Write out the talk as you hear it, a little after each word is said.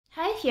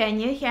if you're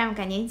new here, I'm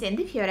Kaniti, and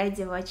if you're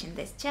already watching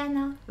this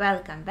channel,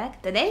 welcome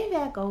back. Today we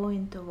are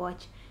going to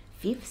watch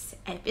 5th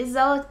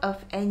episode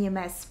of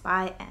anime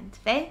Spy and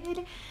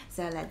Family.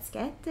 So let's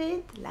get to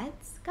it.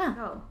 Let's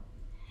go.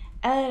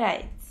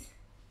 Alright.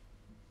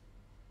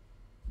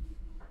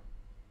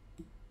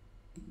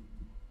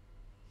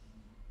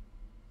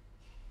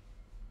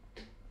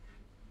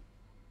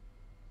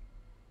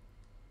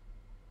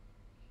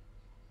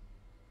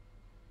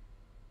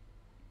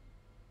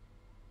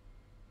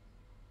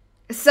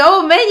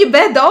 So many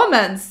bad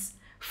omens.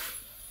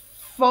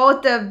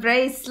 Photo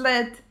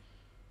bracelet.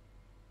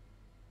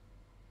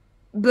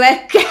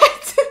 Black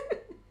cat.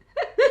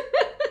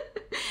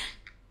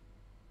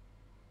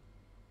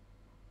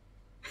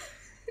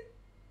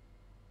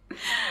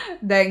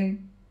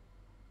 Dang.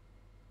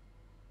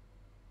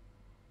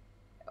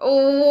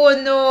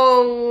 Oh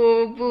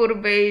no, poor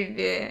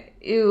baby.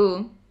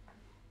 Ew.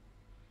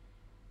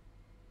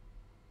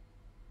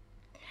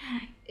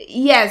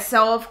 Yes,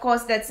 so of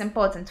course that's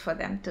important for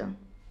them too.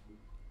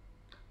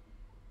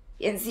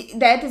 Yes,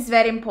 that is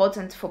very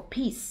important for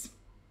peace.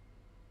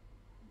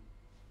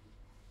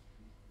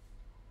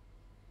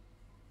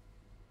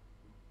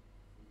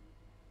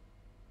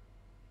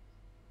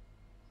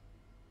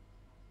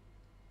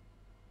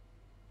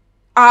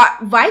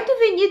 Why do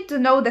we need to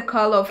know the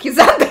color of his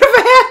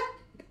underwear?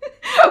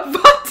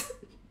 What?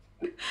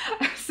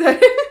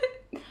 Sorry.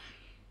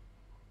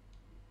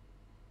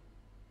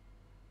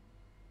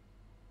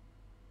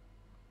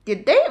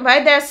 Did they?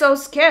 Why they're so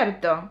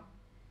scared though?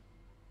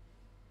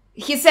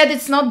 He said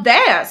it's not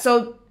there,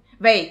 so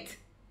wait.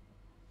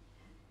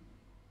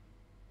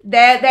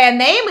 Their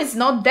name is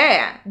not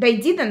there. They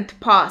didn't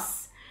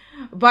pass.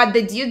 But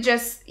the dude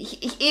just...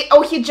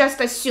 he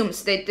just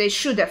assumes that they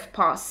should have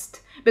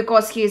passed.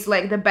 Because he's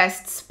like the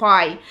best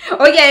spy.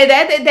 Okay,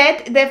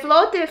 the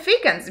plot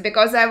thickens.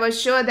 Because I was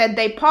sure that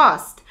they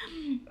passed.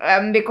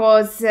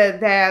 Because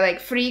they're like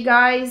 3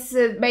 guys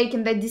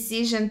making the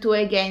decision, 2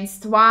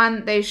 against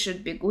 1. They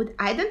should be good.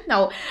 I don't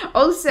know.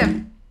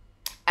 Also...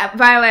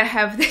 while I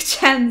have the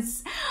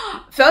chance,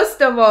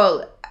 first of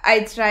all,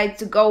 I tried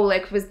to go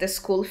like with the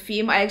school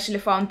theme. I actually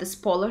found this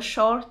polo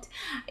short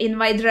in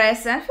my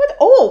dress and I thought,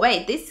 oh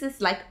wait, this is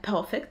like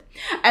perfect.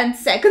 And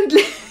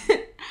secondly,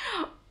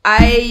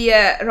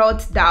 I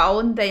wrote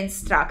down the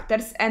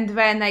instructors, and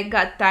when I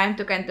got time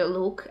to kind of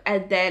look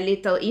at the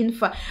little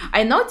info,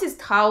 I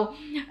noticed how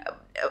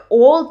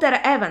Walter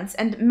Evans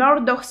and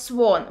Murdoch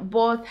Swan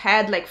both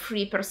had like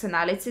 3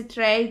 personality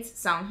traits,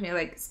 something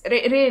like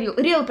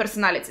real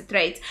personality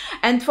traits.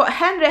 And for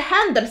Henry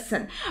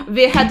Henderson,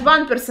 we had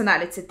 1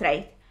 personality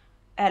trait.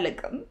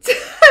 Elegant.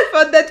 I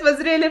thought that was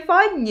really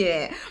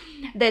funny.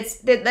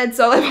 That's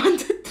all I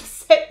wanted to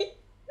say.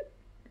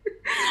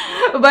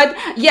 But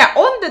yeah,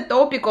 on the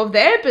topic of the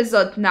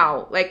episode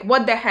now, like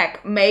what the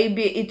heck,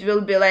 maybe it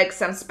will be like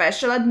some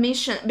special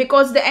admission,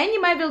 because the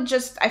anime will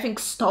just, I think,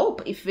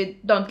 stop if we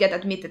don't get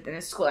admitted in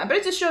a school. I'm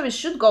pretty sure we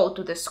should go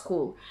to the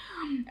school.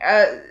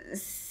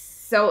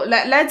 So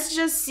let's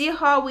just see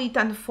how it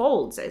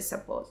unfolds, I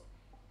suppose.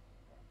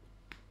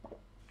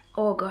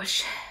 Oh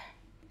gosh.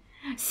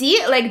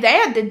 See, like they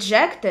are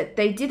dejected.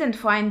 They didn't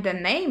find the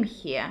name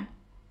here.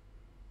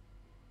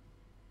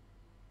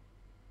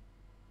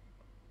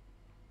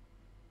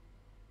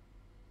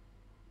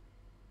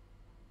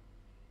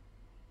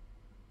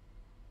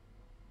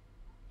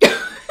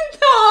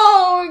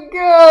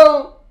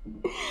 Go.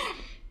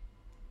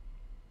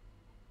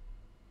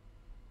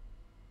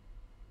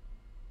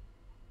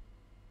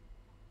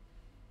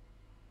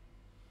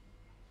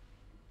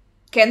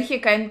 Can he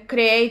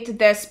create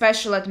the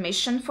special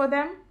admission for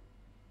them?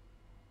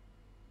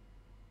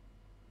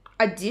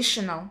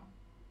 Additional.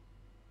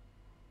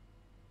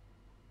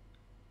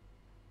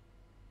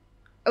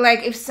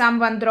 Like if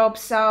someone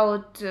drops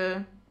out...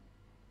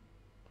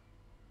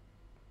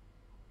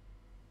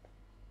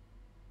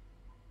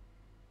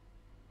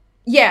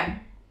 Yeah,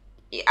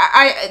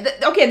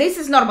 okay, this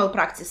is normal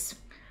practice.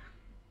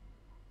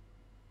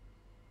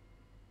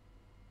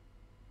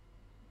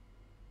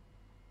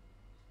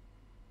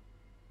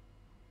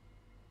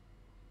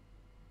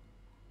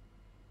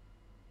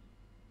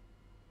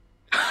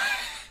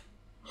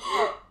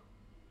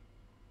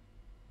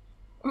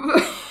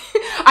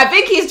 I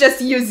think he's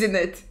just using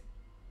it.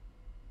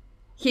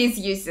 He's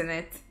using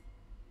it.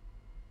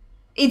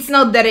 It's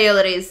not the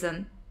real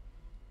reason.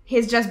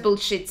 He's just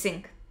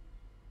bullshitting.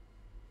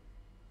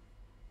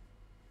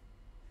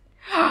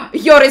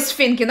 Yoris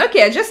thinking,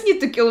 okay, I just need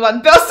to kill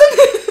 1 person.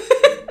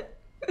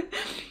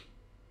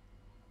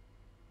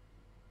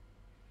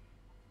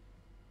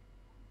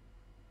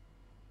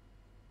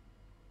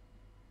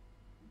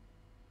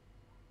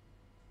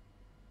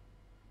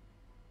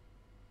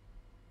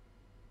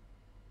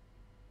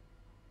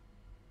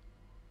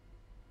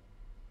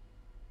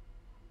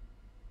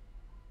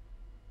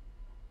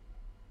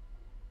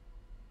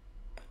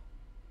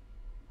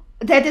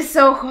 That is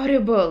so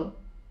horrible.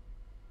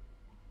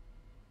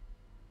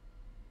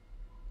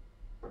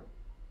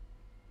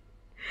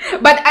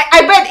 But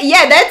I bet,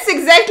 yeah, that's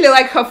exactly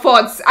like her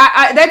thoughts.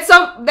 That's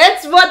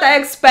what I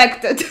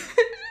expected.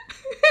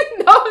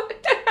 No.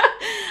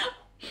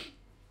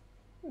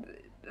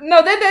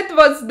 No, that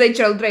was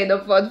natural train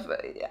of thought.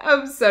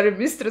 I'm sorry,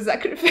 Mr.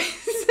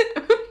 Sacrifice.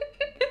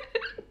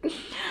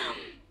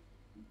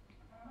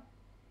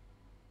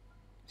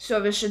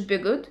 So we should be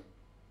good?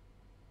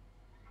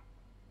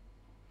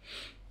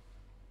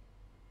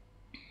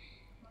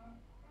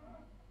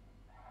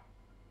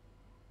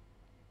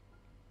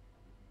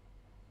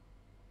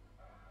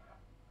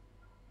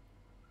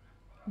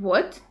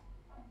 What?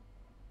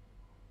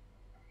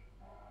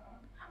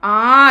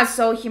 Ah,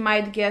 so he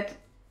might get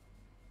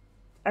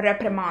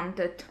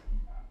reprimanded.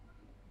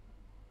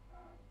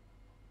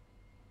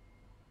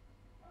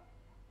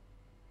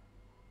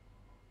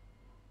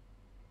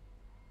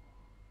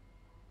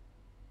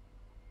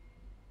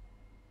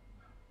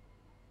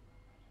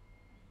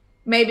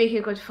 Maybe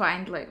he could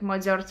find like more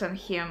dirt on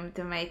him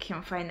to make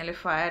him finally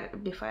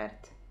be fired.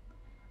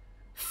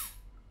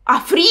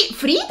 Ah, 3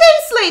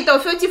 days late or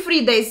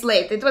 33 days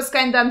late? It was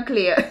kind of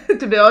unclear,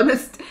 to be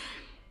honest.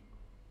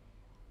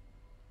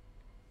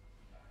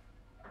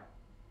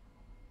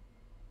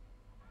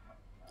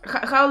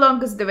 How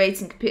long is the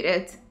waiting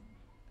period?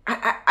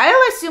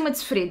 I'll assume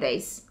it's 3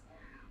 days.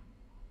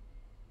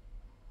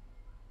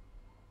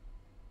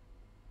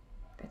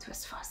 That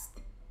was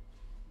fast.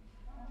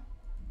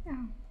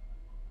 Yeah.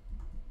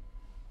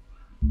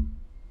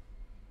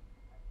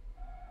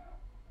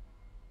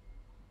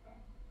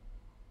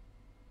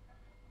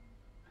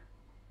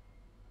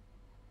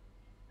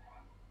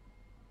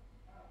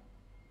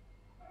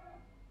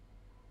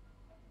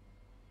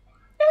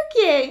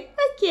 Okay,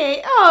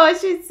 okay. Oh,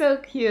 she's so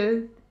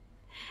cute.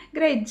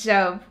 Great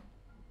job.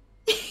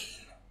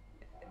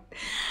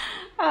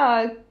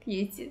 Oh,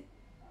 cutie.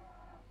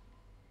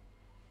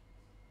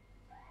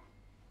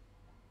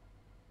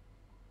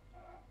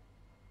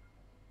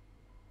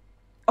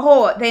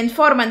 Oh, the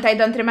informant I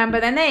don't remember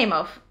the name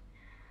of.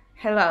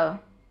 Hello.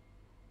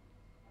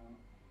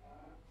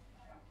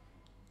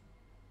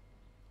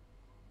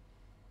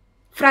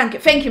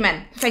 Frank, thank you,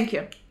 man. Thank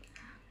you.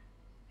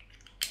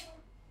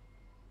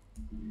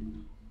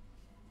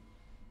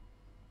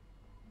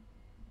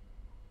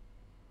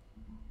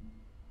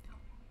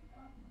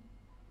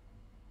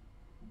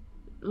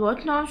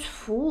 What knows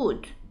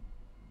food?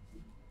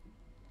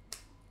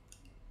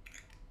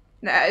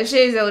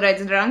 She's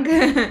already drunk.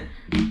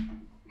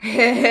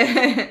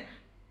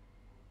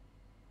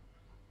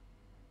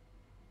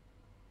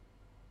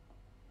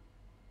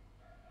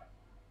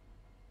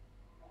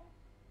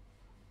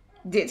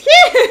 Did he?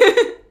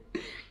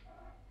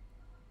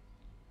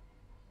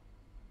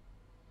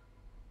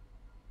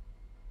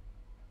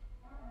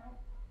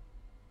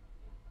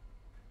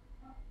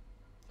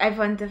 I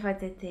wonder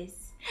what it is.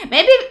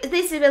 Maybe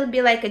this will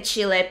be like a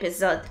chill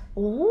episode.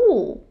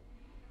 Ooh.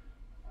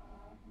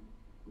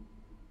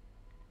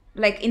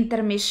 Like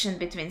intermission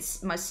between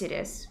more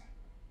serious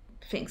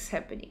things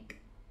happening.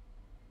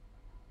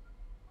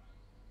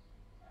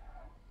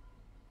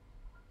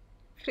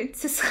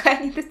 Princess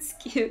Honey, that's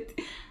cute.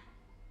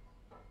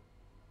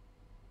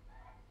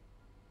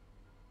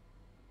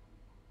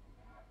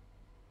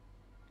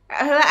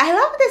 I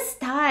love the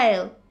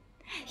style.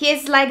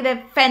 He's like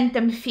the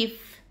Phantom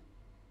Thief.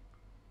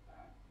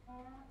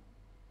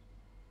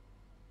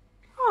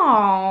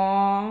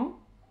 Aww.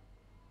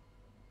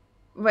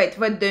 Wait,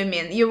 what do you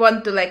mean? You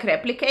want to like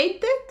replicate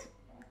it?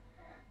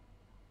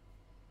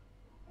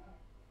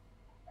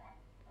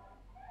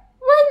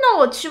 Why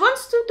not? She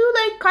wants to do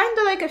like kind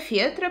of like a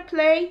theater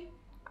play.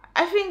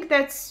 I think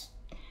that's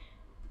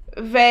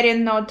very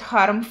not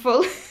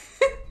harmful.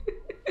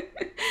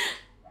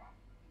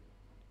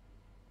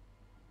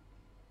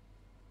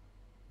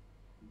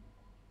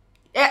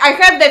 I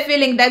have the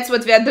feeling that's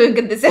what we are doing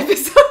in this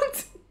episode.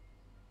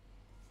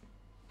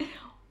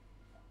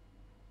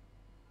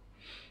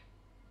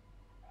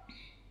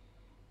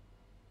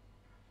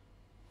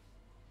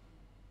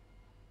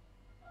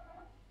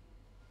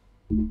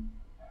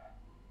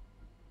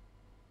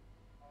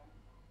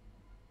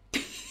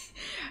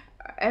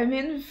 I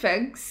mean,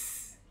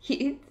 thanks.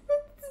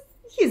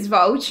 He's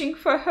vouching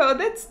for her.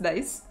 That's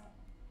nice.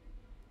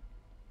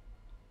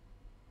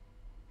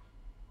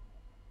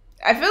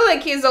 I feel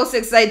like he's also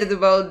excited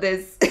about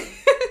this.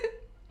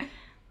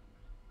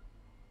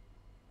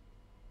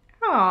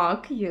 Oh,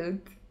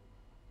 cute.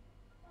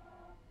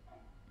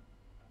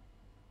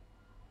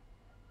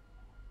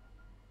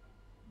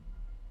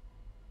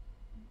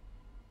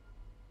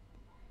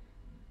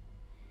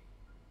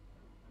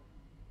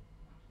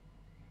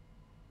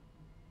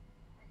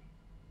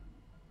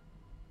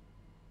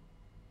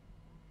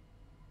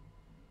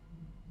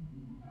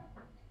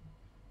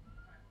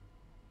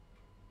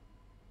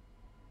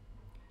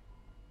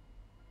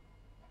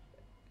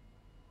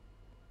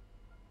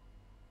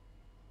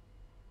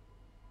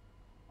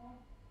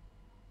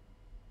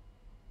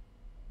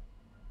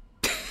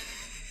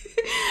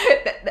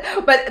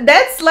 But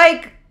that's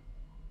like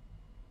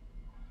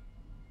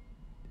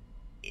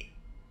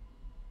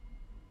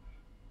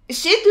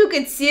she took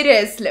it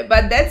seriously,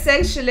 but that's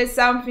actually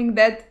something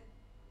that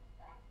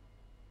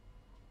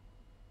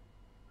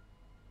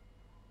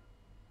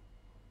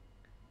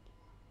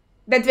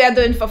we are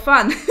doing for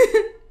fun.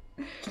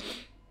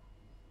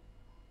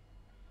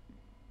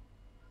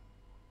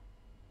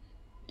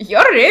 You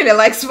really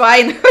likes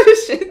wine. Holy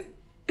shit.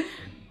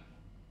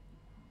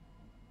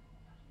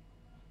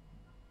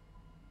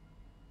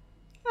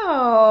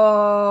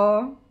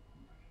 Oh,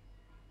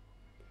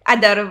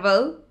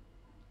 adorable.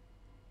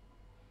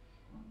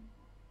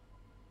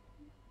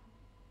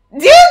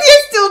 Dude,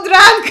 you're still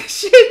drunk.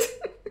 Shit.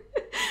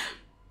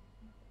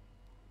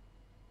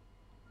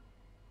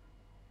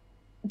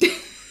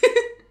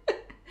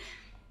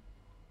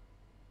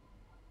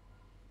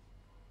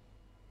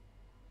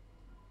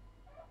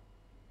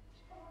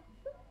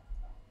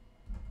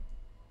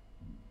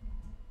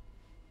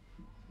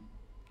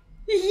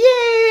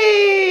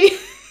 Yay!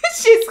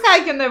 She's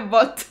hugging a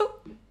bottle.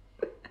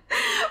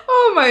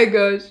 Oh my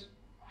gosh.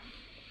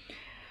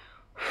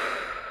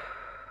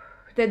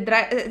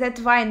 That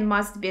wine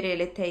must be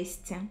really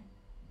tasty.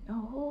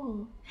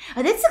 Oh,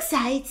 that's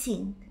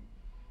exciting.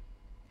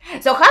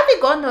 So how are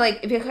we gonna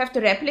like? We have to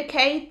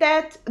replicate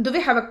that. Do we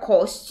have a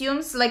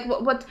costumes? Like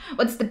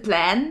what's the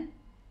plan?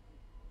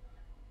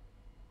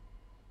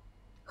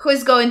 Who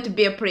is going to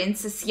be a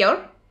princess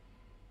here?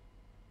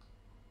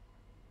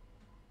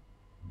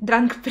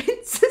 Drunk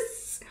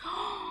princess.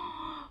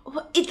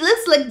 It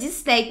looks like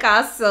Disney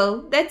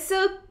castle. That's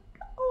so.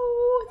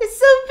 Oh, that's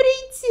so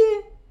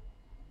pretty.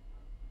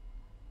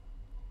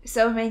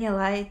 So many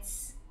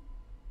lights.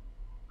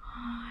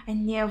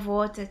 And near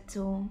water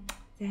too.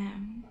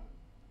 Damn.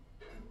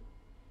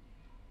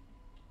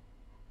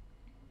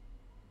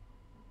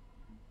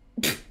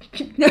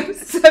 I'm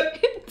sorry.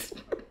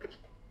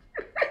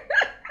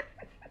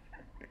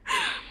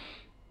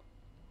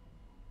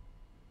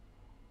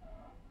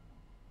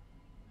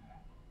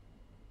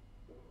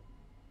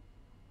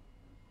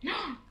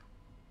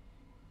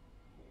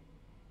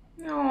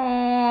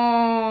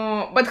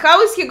 No. But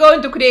how is he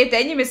going to create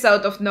enemies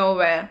out of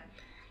nowhere?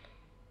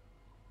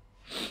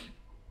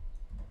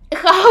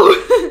 How?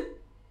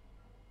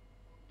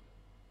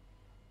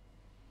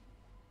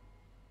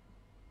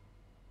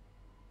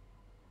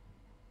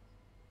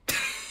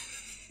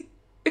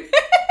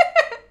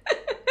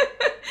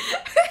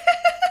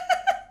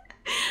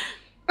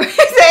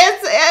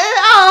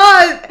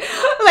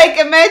 Like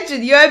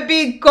imagine you are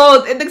being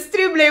called an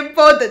extremely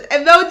important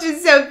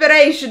emergency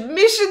operation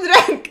mission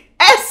rank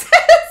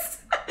SS.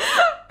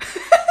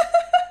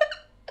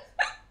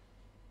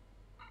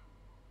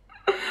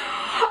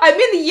 I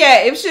mean, yeah,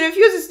 if she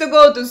refuses to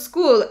go to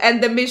school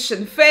and the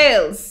mission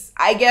fails,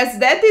 I guess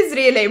that is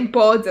really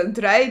important,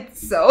 right?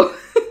 So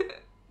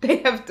they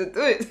have to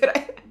do it,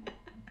 right?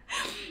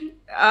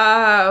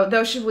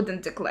 Though she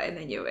wouldn't decline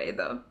anyway,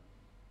 though.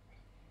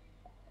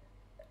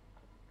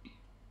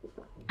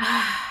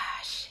 Ah,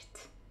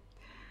 shit.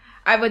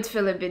 I would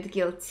feel a bit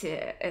guilty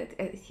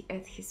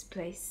at his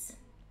place.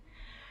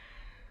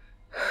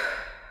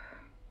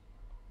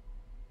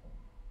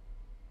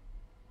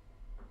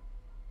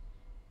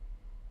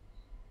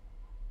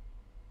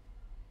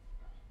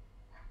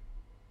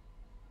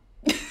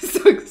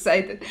 So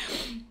excited.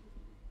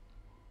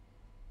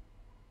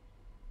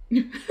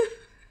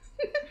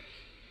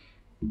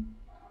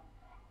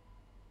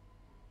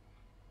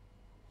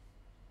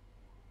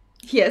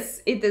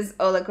 Yes, it is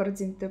all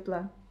according to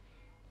plan.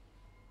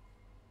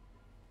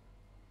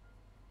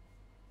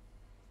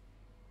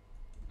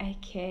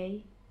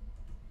 Okay.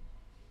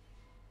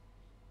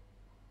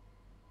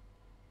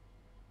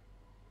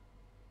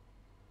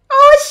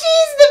 Oh,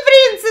 she's the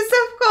princess,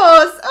 of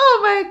course. Oh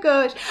my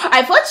gosh.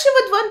 I thought she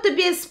would want to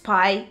be a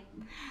spy.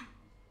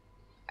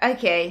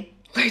 Okay.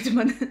 Wait a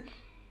minute.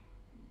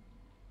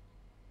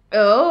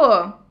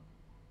 Oh.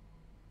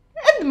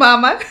 And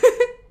mama.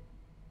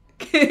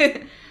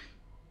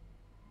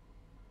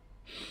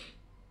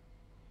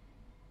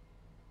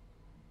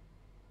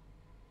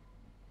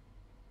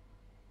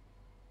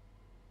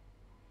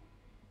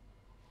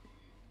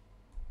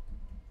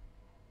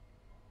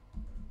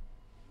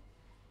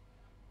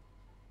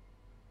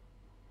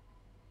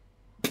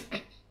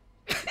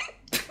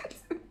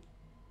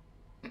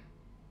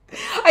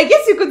 I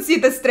guess you could see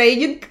the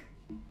straining.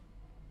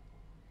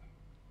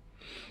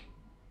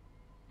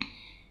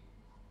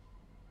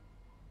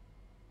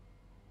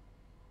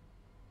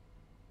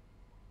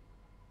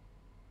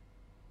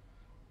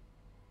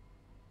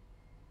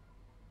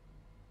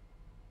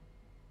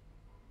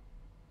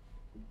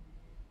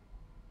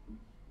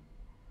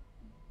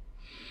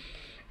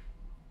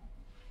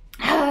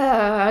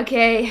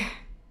 Okay.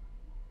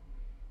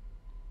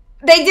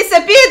 They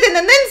disappeared in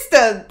an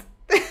instant.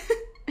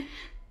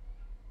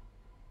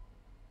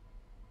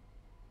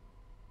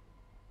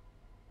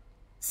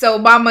 So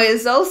Mama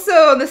is also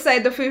on the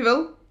side of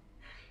evil.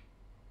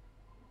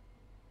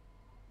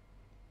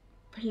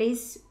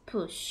 Please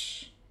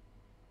push.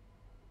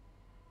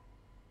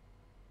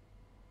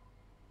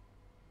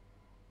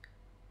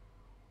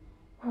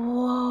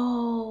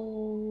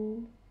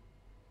 Whoa.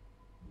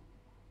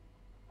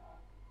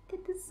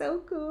 That is so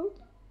cool.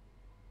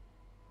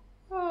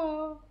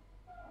 Oh.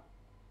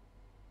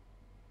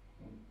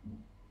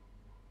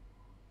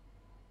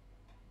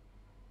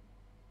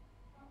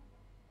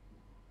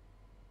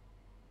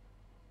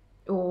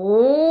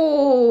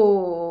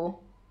 Oh.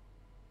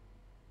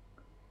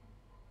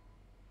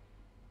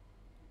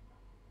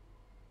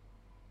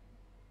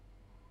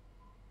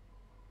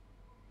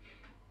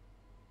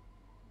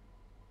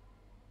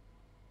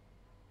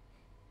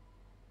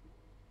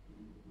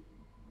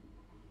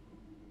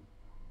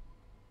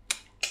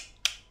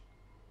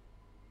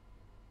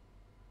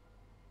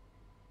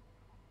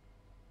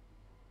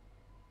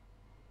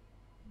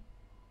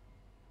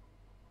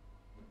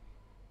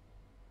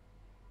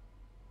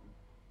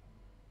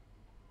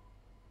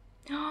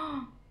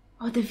 Oh,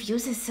 the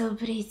views are so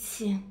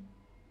pretty.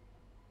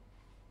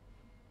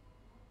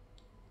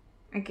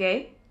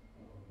 Okay.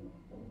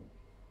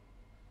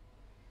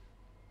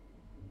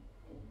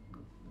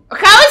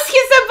 How is he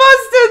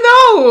supposed to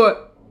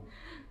know?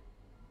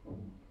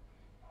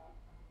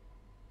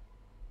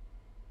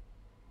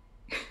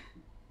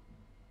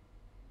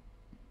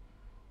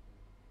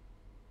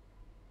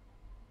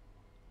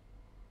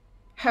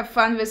 Have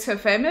fun with her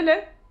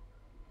family?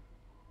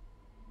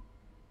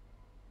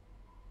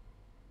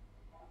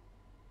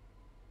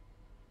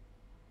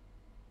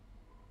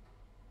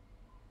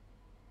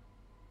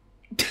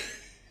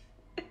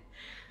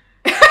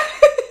 How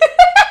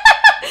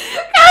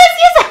is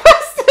he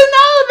supposed to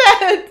know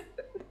that?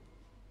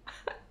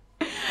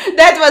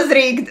 That was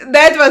rigged.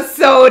 That was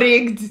so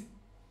rigged.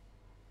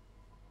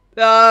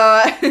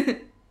 Ah.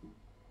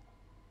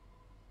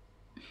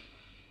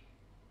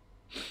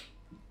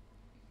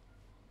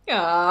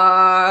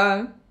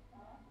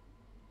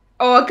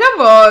 Oh,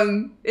 come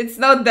on. It's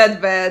not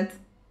that bad.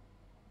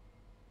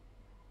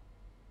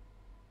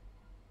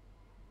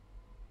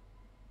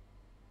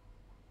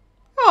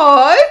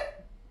 Oh,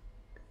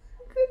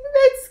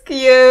 that's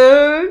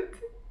cute.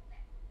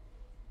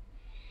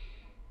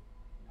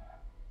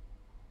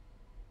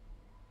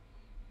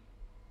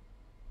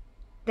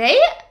 They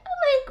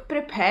like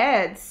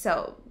prepared,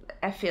 so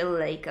I feel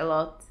like a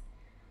lot.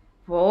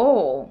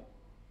 Whoa.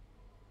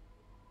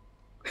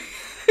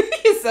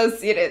 He's so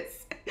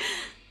serious.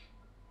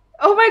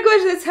 Oh my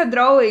gosh, that's her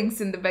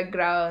drawings in the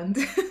background.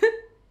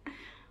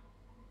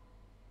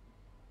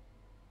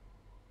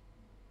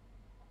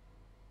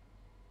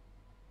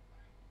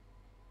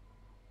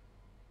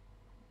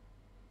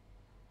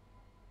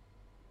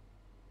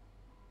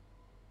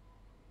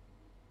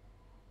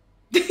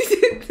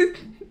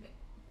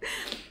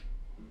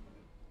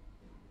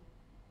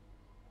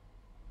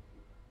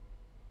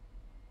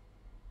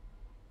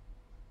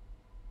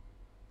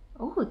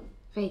 Oh,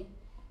 wait.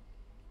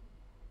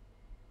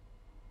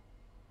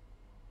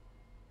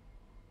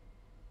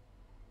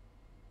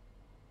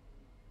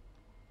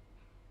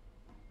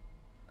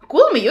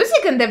 Cool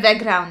music in the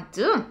background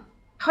too.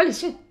 Holy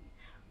shit.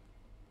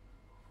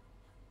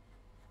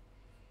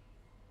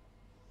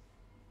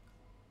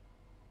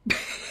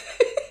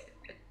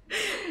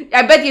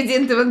 I bet you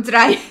didn't even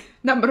try.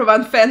 Number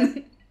one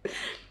fan.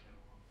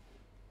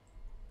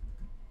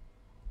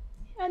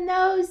 Oh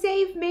no,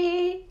 save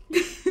me.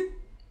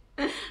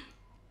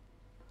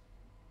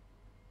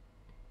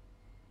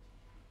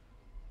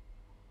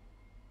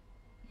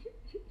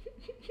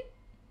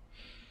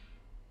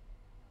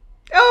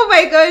 Oh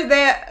my gosh,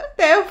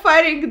 they're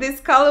firing this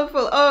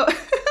colorful. Oh.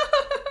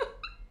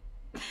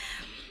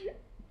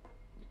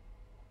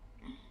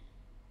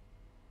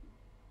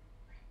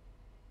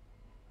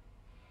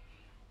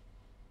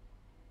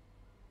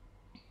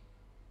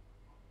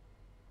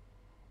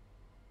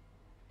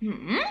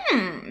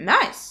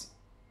 Nice.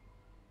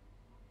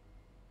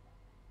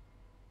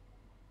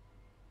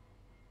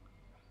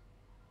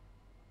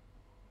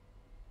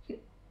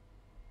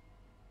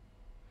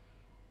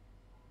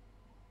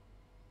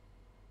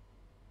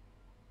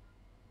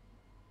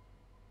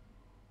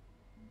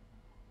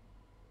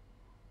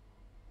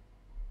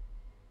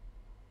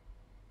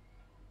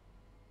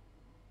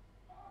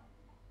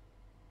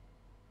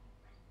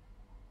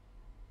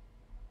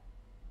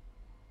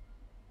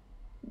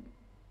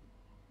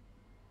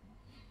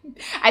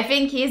 I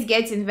think he's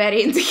getting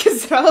very into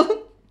his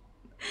role.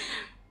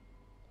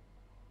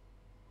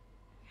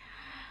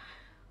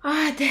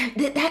 Ah,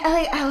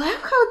 I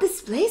love how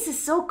this place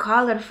is so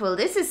colorful.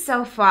 This is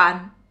so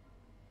fun.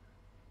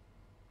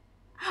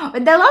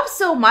 And I love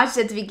so much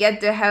that we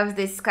get to have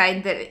this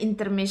kind of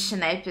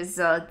intermission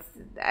episode.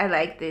 I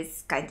like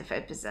this kind of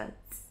episodes.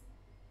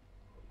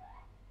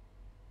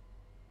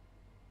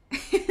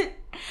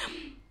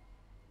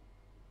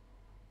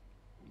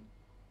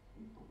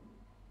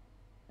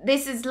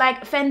 This is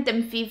like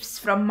Phantom Thieves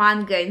from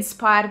manga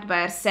inspired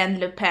by Arsène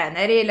Lupin.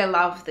 I really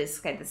love this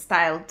kind of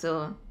style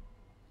too.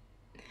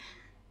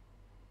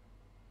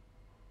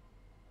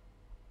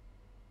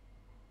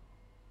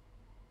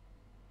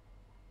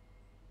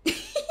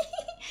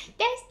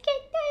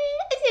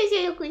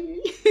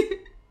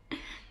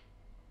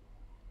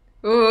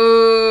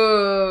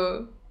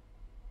 Ooh.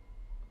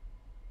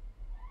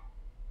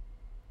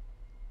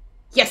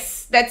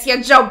 Yes, that's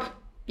your job.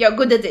 You're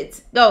good at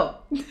it. Go.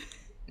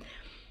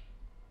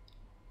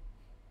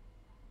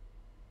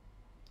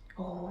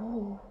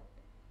 Oh.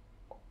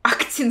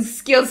 Acting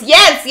skills.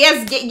 Yes,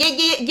 yes.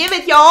 Give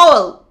it your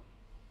all.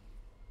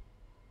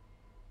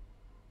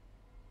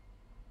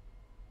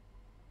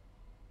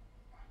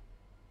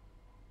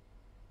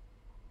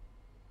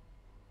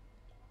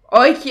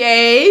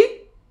 Okay.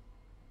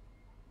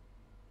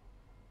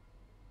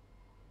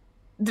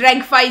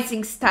 Drunk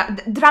fighting style.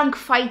 Drunk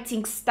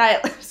fighting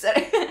style.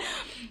 Sorry.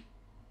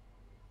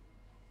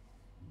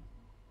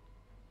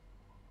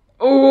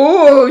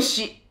 Oh,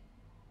 she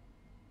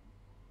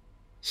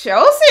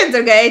also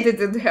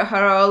integrated in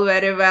her role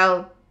very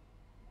well.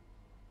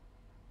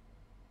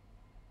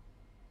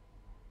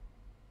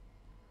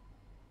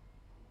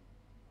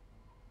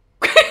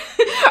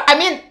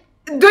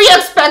 mean, do you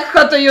expect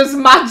her to use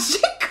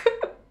magic?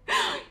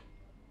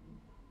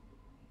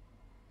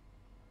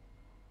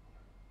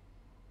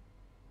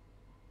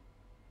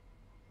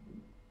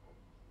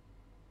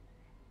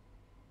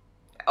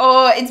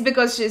 Oh, it's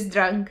because she's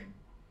drunk.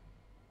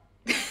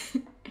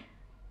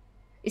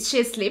 Is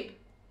she asleep?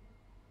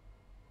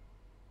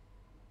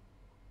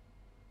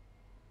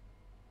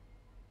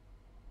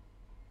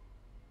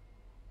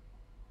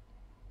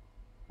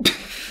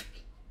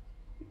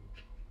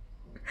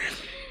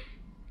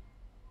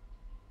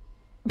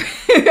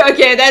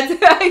 Okay, that's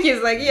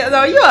he's like, yeah,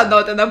 no, you are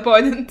not an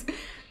opponent.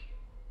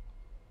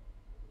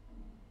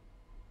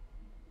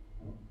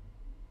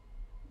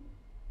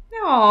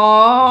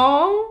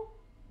 Aww.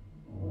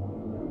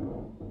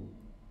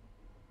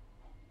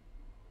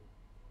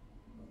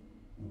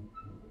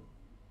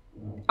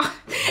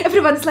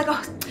 Everyone's like,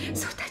 oh,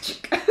 so touching.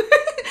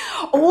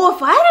 Oh,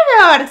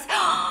 fireworks!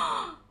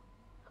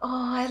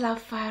 Oh, I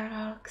love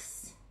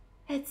fireworks.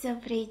 It's so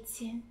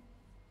pretty.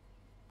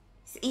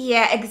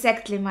 Yeah,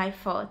 exactly my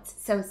thoughts.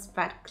 So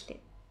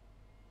sparkly.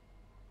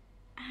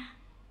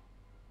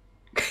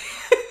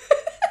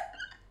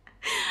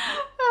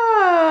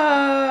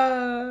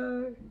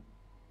 Ah.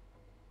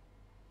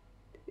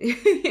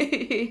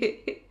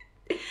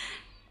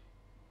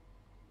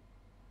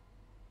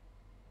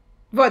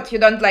 What, you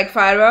don't like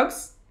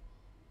fireworks?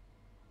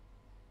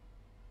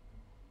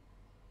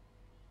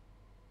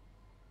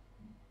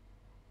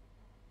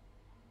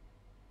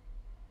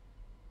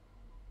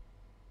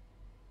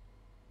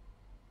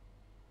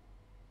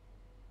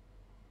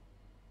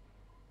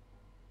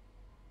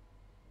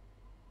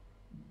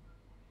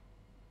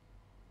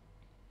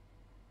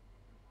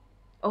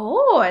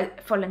 Oh,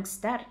 a falling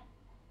star.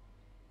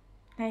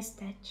 Nice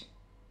touch.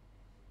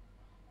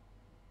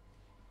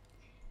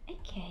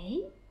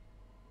 Okay.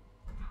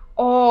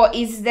 Oh,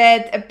 is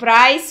that a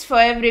price for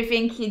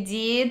everything he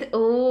did?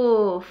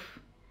 Oof.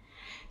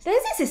 So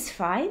this is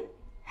fine.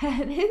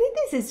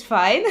 This is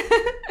fine.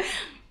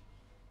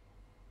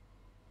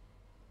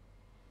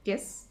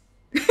 Yes.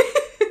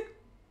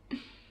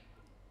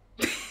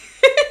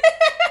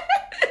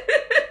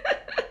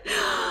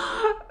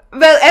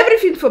 Well,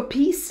 everything for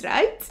peace,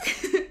 right?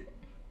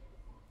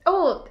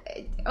 Oh,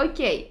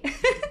 okay.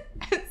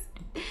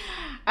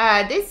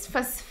 This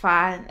was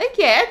fun.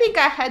 Okay, I think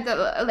I had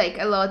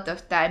a lot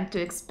of time to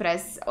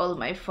express all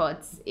my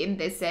thoughts in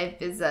this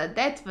episode.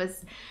 That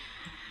was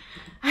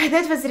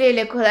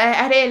really cool.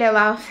 I really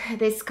love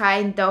this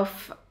kind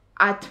of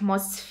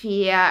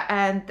atmosphere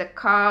and the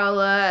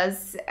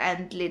colors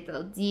and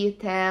little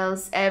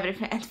details,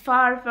 everything, and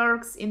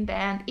fireworks in the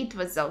end. It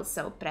was all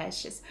so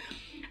precious.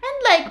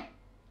 And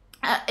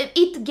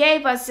it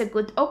gave us a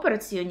good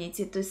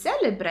opportunity to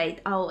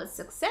celebrate our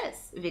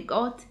success. We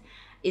got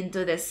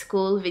into the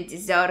school, we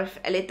deserve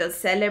a little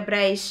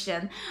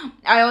celebration.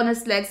 I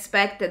honestly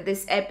expected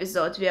this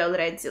episode we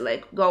already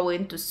go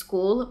into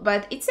school,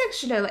 but it's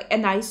actually a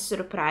nice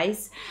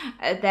surprise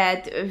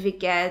that we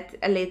get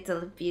a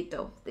little bit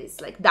of this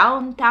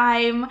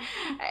downtime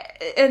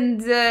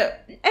and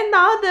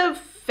another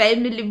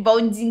family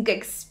bonding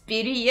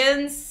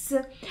experience.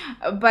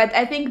 But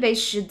I think they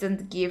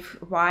shouldn't give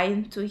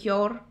wine to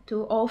Yor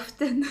too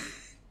often.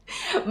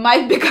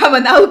 Might become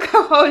an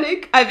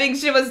alcoholic. I think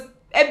she was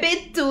a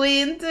bit too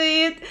into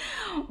it,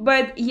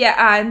 but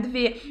yeah,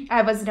 and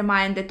I was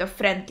reminded of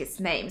Frankie's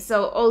name.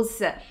 So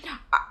also, it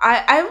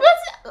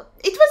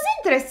was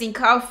interesting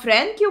how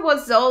Frankie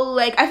was all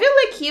I feel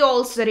like he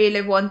also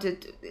really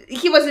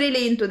he was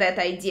really into that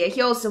idea.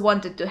 He also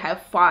wanted to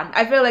have fun.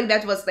 I feel like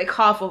that was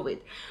half of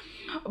it,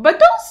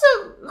 but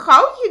also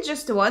how he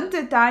just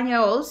wanted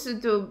Tanya also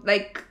to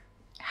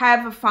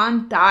have a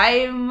fun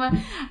time,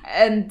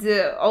 and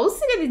also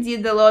really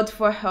did a lot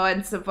for her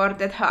and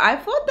supported her. I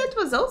thought that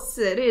was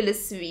also really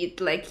sweet.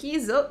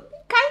 He's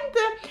kind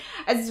of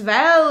as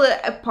well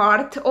a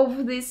part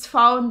of this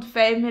found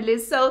family.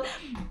 So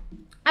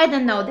I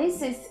don't know. This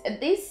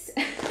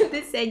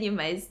this anime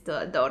is too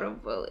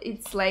adorable.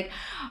 It's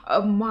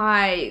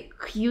my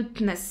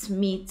cuteness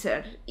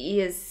meter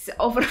is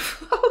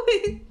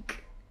overflowing.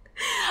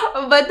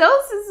 But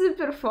also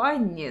super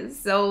funny.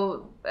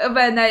 So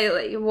when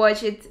I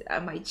watch it,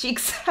 my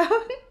cheeks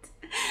out.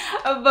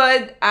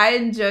 But I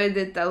enjoyed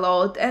it a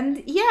lot,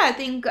 and yeah, I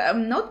think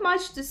not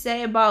much to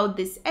say about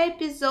this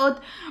episode.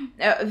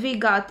 We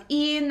got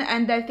in,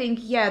 and I think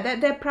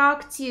the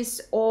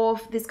practice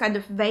of this kind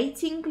of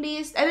waiting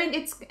list, I think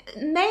it's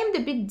named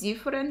a bit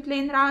differently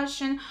in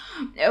Russian,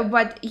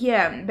 but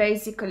yeah,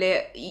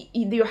 basically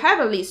you have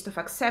a list of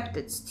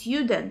accepted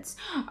students,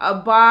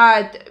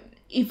 but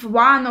if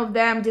one of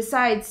them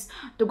decides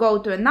to go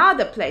to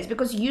another place,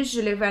 because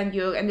usually when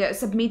you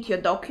submit your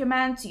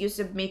documents, you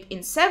submit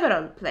in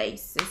several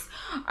places.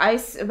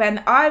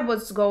 When I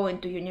was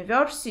going to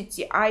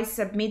university, I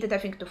submitted I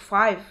think to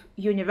 5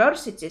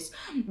 universities,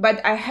 but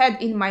I had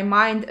in my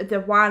mind the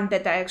one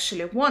that I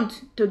actually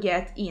want to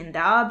get in. The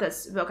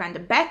others were kind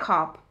of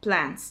backup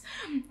plans.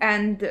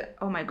 And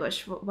oh my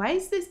gosh, why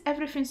is this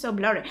everything so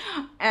blurry?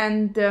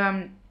 And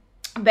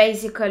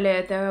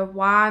basically the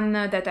one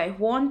that I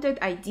wanted,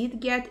 I did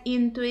get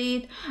into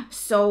it.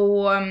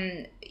 So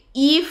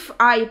if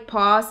I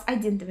passed, I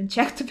didn't even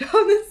check, to be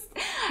honest,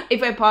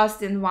 if I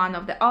passed in one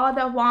of the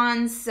other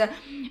ones,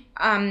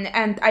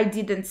 and I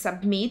didn't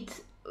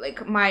submit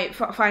like my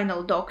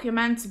final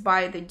documents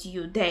by the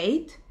due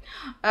date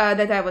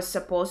that I was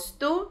supposed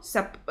to,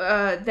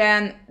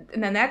 then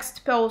the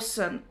next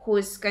person who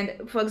is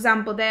for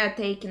example, they are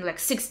taking like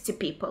 60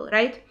 people,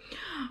 right,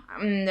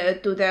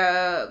 to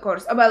the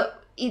course. Well,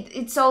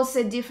 it's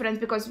also different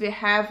because we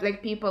have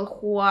like people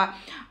who are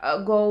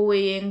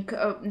going,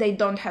 they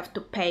don't have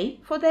to pay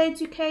for the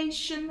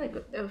education,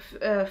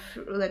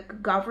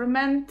 like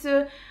government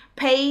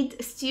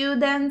paid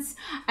students,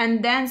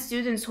 and then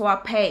students who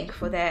are paying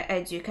for their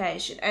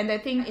education. And I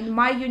think in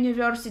my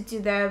university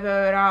there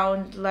were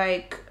around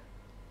like,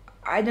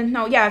 I don't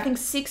know, yeah, I think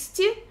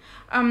 60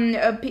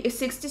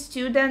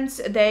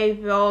 students, they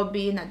were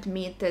being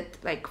admitted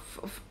like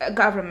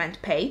government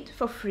paid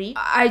for free.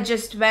 I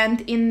just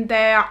went in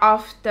there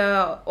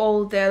after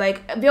all the,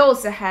 like, we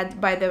also had,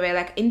 by the way,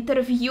 like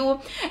interview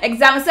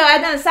exam. So I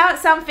don't know,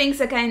 some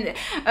things are kind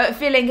of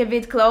feeling a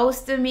bit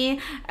close to me.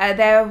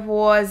 There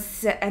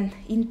was an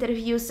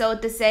interview, so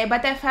to say,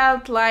 but I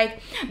felt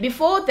like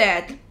before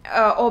that,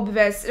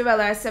 obviously,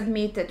 well, I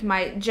submitted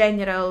my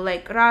general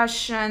like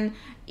Russian,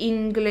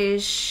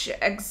 English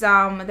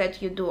exam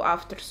that you do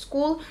after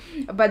school,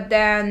 but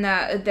then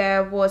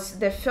there was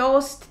the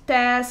first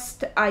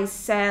test. I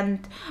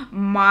sent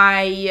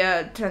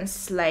my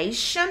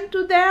translation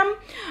to them,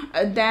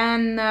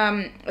 then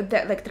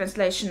like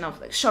translation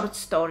of like short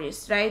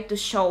stories, right, to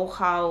show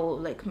how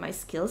like my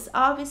skills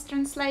are with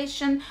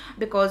translation,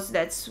 because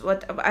that's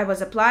what I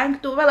was applying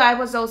to. Well, I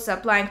was also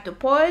applying to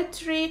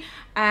poetry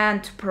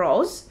and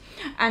prose.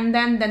 And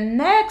then the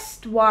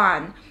next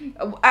one,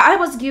 I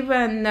was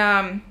given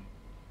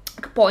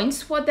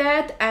points for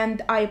that,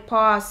 and I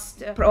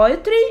passed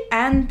poetry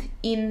and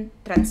in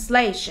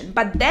translation.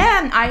 But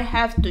then I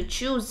have to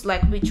choose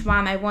like which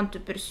one I want to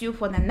pursue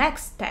for the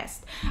next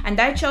test, and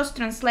I chose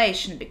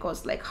translation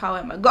because like how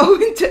am I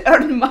going to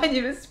earn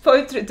money with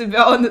poetry, to be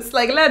honest,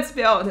 like let's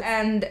be honest.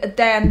 And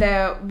then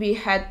we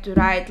had to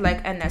write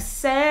like an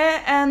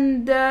essay,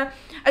 and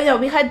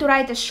we had to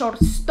write a short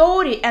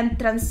story and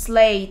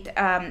translate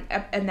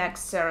an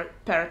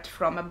excerpt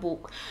from a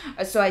book.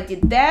 So I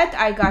did that,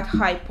 I got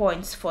high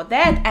points for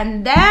that,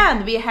 and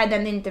then we had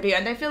an interview.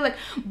 And I feel like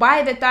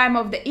by the time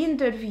of the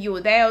interview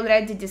they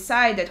already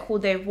decided who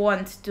they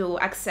want to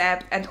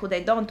accept and who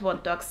they don't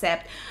want to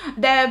accept.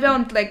 There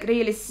weren't like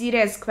really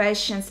serious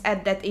questions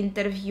at that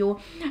interview.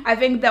 I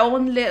think the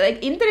only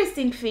like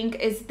interesting thing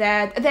is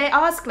that they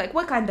ask like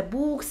what kind of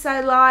books I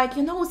like,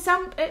 you know,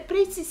 some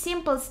pretty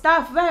simple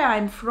stuff, where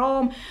I'm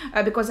from,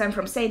 because I'm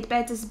from St.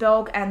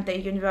 Petersburg and the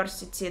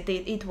university,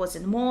 it was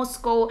in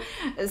Moscow.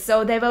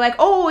 So they were like,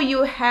 oh,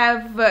 you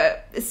have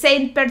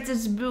St.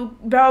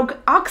 Petersburg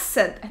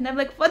accent, and I'm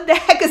like, what the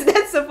heck is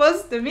that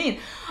supposed to mean?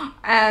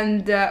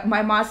 And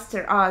my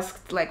master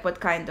asked like what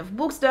kind of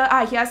books do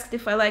I, he asked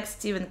if I like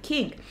Stephen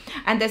King,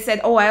 and I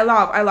said, oh, I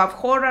love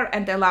horror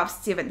and I love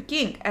Stephen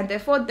King. And I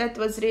thought that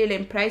was really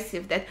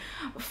impressive that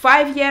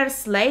 5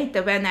 years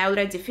later, when I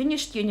already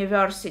finished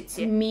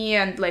university, me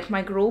and like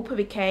my group,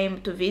 we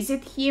came to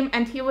visit him,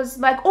 and he was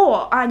like,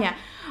 oh, Anya,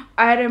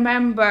 I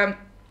remember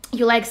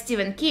you like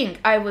Stephen King.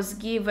 I was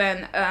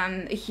given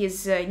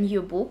his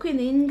new book in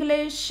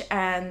English,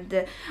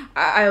 and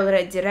I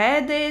already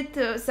read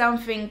it,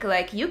 something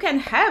like you can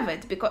have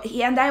it, because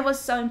and I was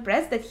so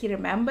impressed that he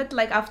remembered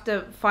like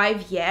after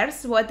 5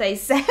 years what I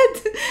said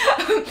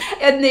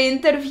in the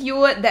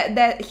interview.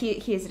 That he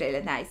is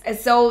really nice.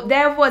 So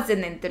there was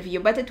an interview,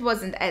 but it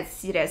wasn't as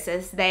serious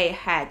as they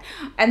had.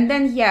 And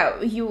then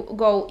yeah, you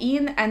go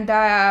in, and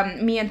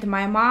me and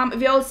my mom,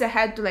 we also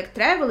had to like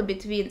travel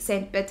between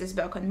St.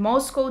 Petersburg and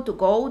Moscow to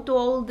go to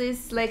all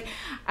this like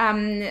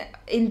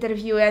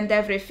interview and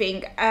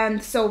everything.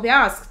 And so we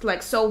asked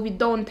like, so we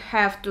don't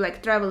have to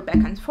like travel back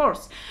and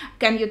forth,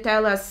 can you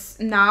tell us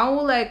now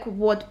like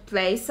what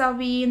place are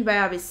we in,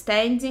 where are we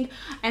standing?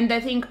 And I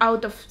think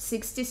out of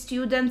 60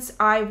 students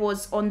I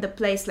was on the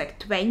place like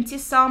 20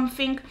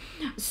 something.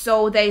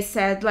 So they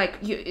said like,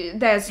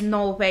 there's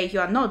no way you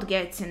are not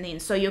getting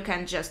in, so you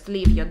can just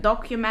leave your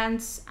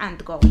documents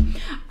and go.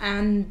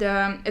 And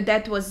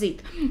that was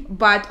it.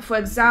 But for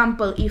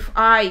example, if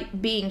I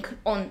being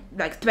on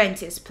like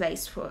 20th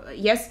place, for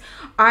yes,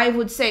 I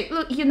would say,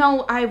 look, you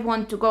know, I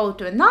want to go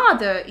to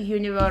another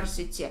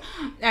university,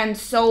 and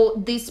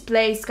so this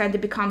place kind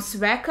of becomes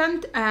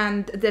vacant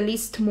and the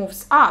list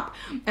moves up.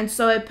 And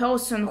so a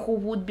person who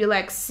would be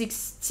like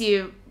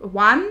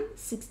 61,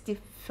 61st,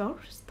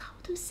 how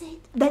to say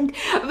it? Then,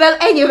 well,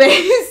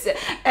 anyways,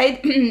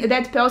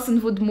 that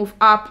person would move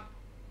up,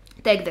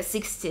 take the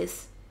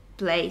 60th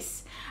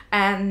place,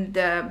 and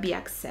be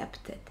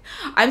accepted.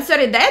 I'm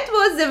sorry, that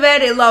was a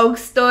very long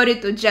story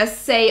to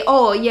just say,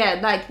 oh yeah,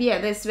 like, yeah,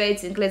 there's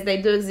waiting lists,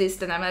 they do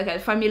exist, and I'm like, I'm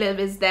familiar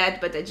with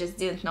that, but I just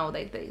didn't know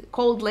like they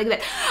called like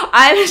that.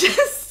 I'm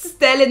just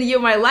telling you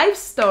my life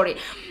story.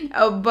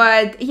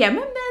 But yeah,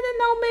 maybe, I don't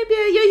know, maybe,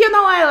 you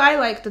know, I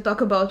like to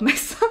talk about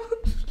myself.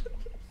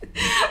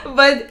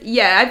 But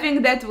yeah, I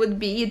think that would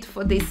be it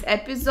for this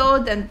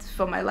episode and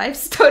for my life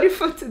story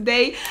for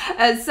today.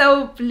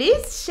 So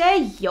please share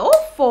your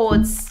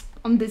thoughts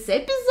on this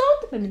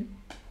episode. I mean,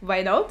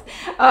 why not?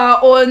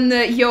 On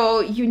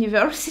your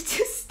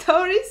university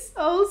stories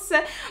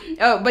also.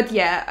 But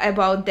yeah,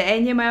 about the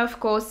anime, of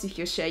course. If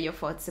you share your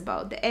thoughts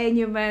about the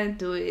anime,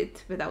 do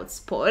it without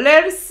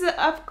spoilers,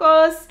 of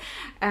course.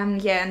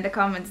 Yeah, in the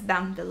comments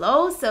down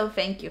below. So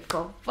thank you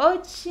for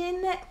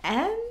watching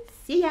and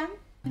see ya.